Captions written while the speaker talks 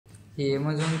ये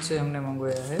अमेज़न से हमने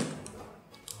मंगवाया है।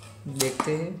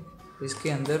 देखते हैं इसके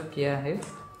अंदर क्या है।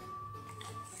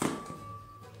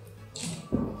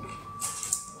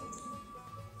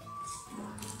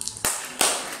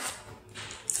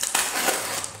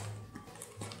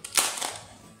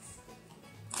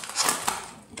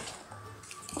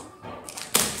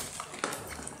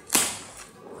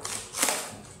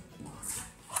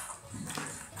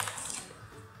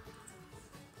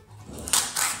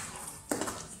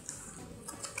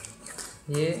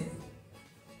 ये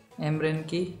एम्ब्रेन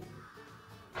की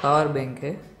पावर बैंक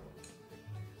है,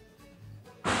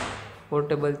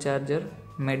 portable charger,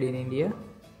 made in India.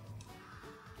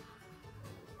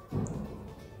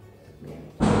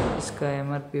 इसका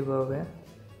MRP भाव है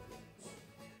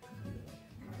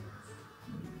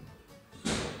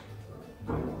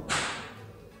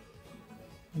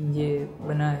ये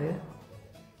बना है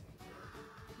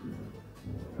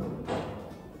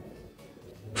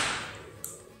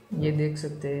ये देख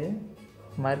सकते हैं।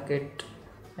 Market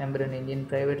Ambrane Indian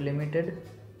private limited,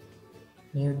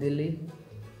 new Delhi.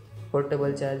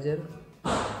 Portable charger,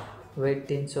 wait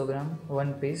 300 ग्राम,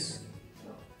 1 पीस।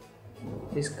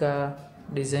 इसका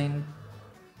design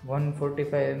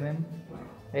 145 mm,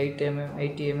 8 mm,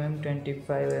 80 mm,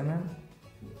 25 mm।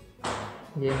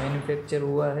 ये मैन्युफैक्चर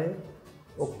हुआ है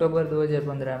अक्टूबर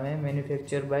 2015 में।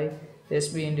 Manufacture bye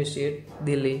SB industries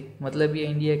Delhi. मतलब ये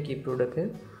इंडिया की प्रोडक्ट है,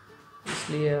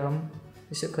 इसलिए हम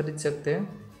इसे खरीद सकते हैं।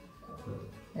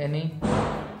 Any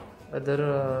other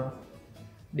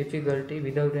difficulty,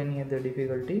 without any other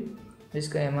difficulty.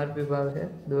 इसका MRP भाव है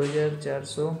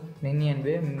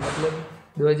 2499, मतलब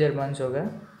 2500 का,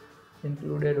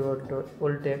 इंक्लूडेड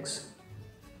ऑल टैक्स।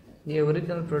 ये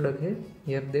ओरिजिनल प्रोडक्ट है,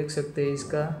 ये आप देख सकते हैं।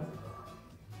 इसका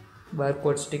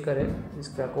बारकोड स्टिकर है,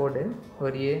 इसका कोड है,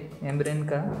 और ये एम्ब्रेन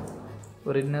का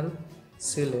ओरिजिनल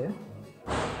सील है।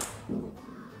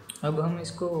 अब हम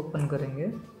इसको ओपन करेंगे।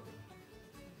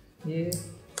 ये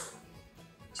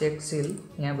चेक सील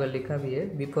यहाँ पर लिखा भी है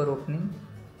बिफोर ओपनिंग।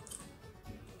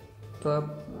 तो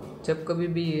आप जब कभी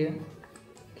भी ये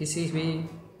किसी भी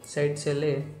साइट से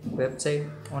ले,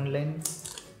 वेबसाइट, ऑनलाइन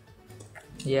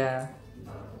या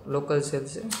लोकल सेल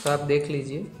से, तो आप देख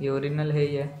लीजिए ये ओरिजिनल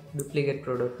है या डुप्लीकेट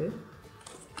प्रोडक्ट है।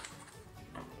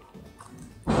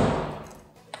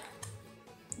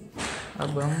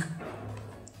 अब हम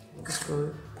इसको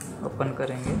ओपन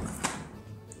करेंगे।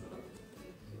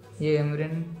 ये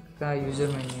एम्ब्रेन का यूज़र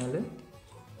मैनुअल है,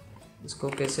 इसको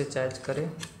कैसे चार्ज करें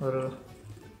और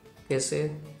कैसे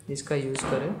इसका यूज़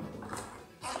करें।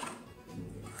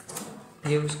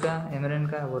 ये उसका एम्ब्रेन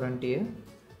का वारंटी है,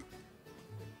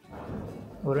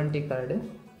 वारंटी कार्ड है।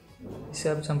 इसे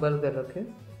आप संभाल कर रखें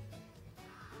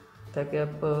ताकि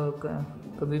आप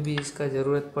कभी भी इसका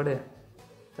ज़रूरत पड़े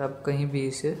तो आप कहीं भी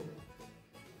इसे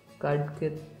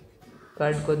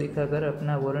कार्ड को दिखाकर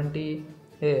अपना वारंटी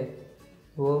है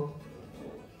वो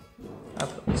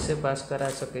आप इससे पास करा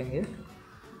सकेंगे।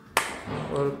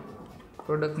 और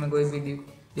प्रोडक्ट में कोई भी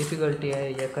डिफ़िकल्टी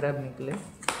आए या ख़राब निकले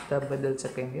तो आप बदल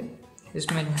सकेंगे।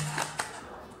 इसमें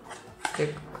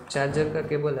एक चार्जर का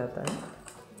केबल आता है,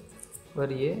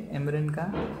 और ये एम्ब्रेन का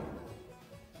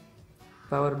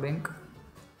power bank,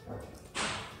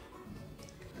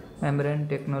 Ambrane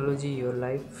technology your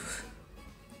life.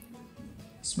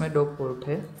 इसमें 2 पोर्ट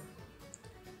है,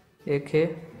 एक है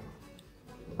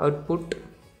आउटपुट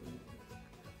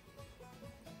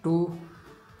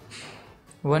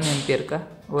 1 एम्पियर का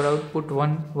और आउटपुट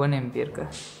 1 एम्पियर का।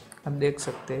 आप देख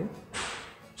सकते हैं।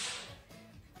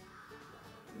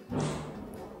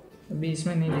 अभी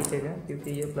इसमें नहीं दिखेगा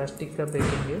क्योंकि ये प्लास्टिक का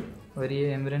पैकिंग है, और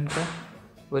ये एम्ब्रेन का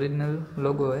ओरिजिनल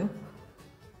लोगो है।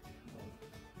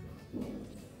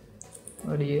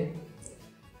 और ये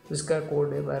उसका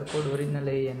कोड है, बारकोड ओरिजिनल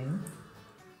है या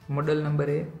नहीं। मॉडल नंबर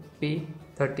है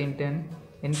P1310।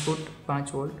 इनपुट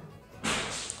 5 वोल्ट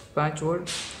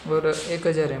और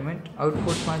 1000 mAh।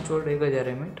 Output 5 volt 1000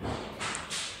 mAh।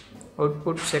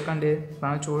 Output second है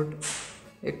 5 volt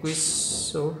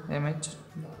 2100 mAh,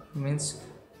 means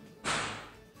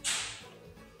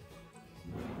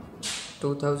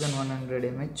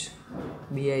 2100 mAh।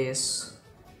 BIS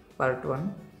part 1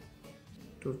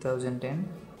 2010।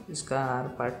 इसका R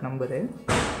पार्ट नंबर है।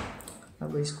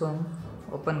 अब इसको हम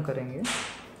ओपन करेंगे।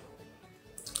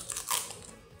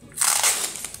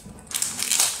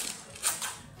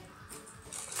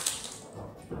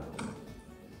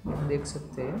 देख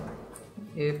सकते हैं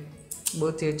ये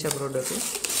बहुत ही अच्छा प्रोडक्ट है।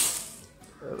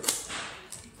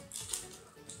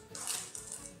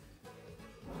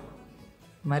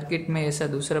 मार्केट में ऐसा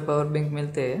दूसरा पावर बैंक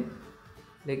मिलते हैं,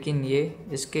 लेकिन ये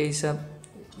इसके हिसाब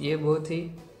ये बहुत ही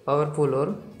पावरफुल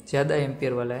और ज़्यादा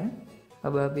एम्पियर वाला है।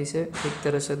 अब आप इसे एक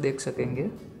तरह से देख सकेंगे।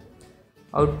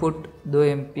 आउटपुट 2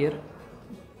 एम्पियर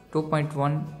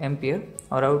 2.1 एम्पियर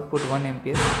और आउटपुट 1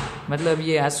 एम्पियर। मतलब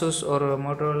ये आसूस और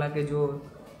मोटरोला के जो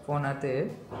फ़ोन आते हैं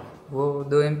वो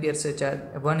 2 एम्पियर से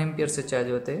चार्ज 1 एम्पियर से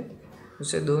चार्ज होते हैं।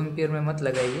 उसे 2 एम्पियर में मत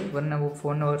लगाइए, वरना वो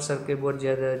फ़ोन और सर्किट बोर्ड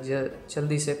ज़्यादा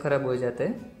जल्दी से ख़राब हो जाते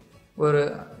हैं। और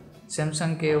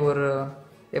सैमसंग के और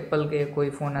एप्पल के कोई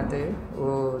फ़ोन आते हैं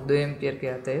वो 2 एम्पियर के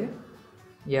आते हैं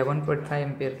या 1.5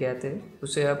 एम्पियर के आते हैं।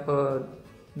 उसे आप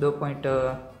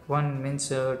 2.1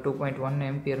 मीन्स 2.1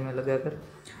 एम्पियर में लगाकर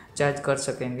चार्ज कर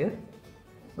सकेंगे।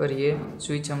 और ये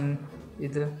स्विच हम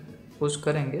इधर पुश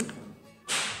करेंगे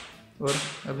और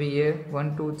अभी ये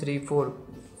 1 2 3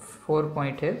 4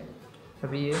 पॉइंट है।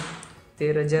 अभी ये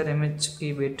 13,000 mAh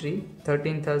की बैटरी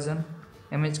 13,000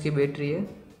 mAh की बैटरी है,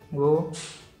 वो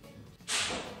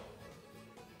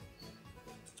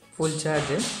फुल चार्ज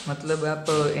है। मतलब आप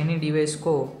एनी डिवाइस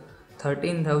को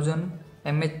 13,000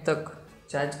 mAh तक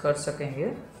चार्ज कर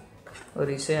सकेंगे। और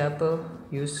इसे आप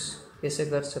यूज़ कैसे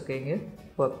कर सकेंगे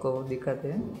वो आपको दिखाते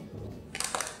हैं।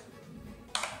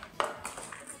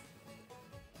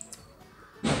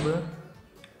 अब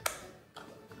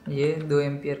ये 2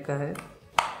 एम्पियर का है,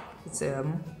 इसे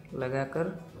हम लगाकर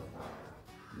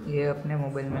ये अपने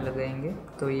मोबाइल में लगाएंगे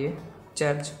तो ये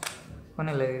चार्ज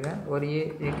होने लगेगा। और ये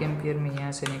 1 एम्पियर में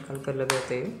यहाँ से निकाल कर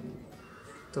लगाते हैं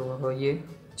तो ये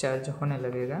चार्ज होने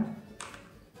लगेगा।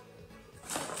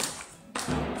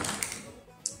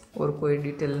 और कोई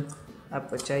डिटेल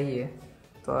आपको चाहिए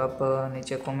तो आप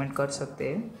नीचे कमेंट कर सकते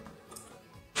हैं।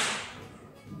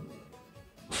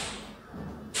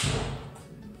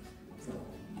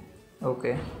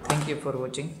 Okay, thank you for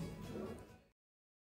watching.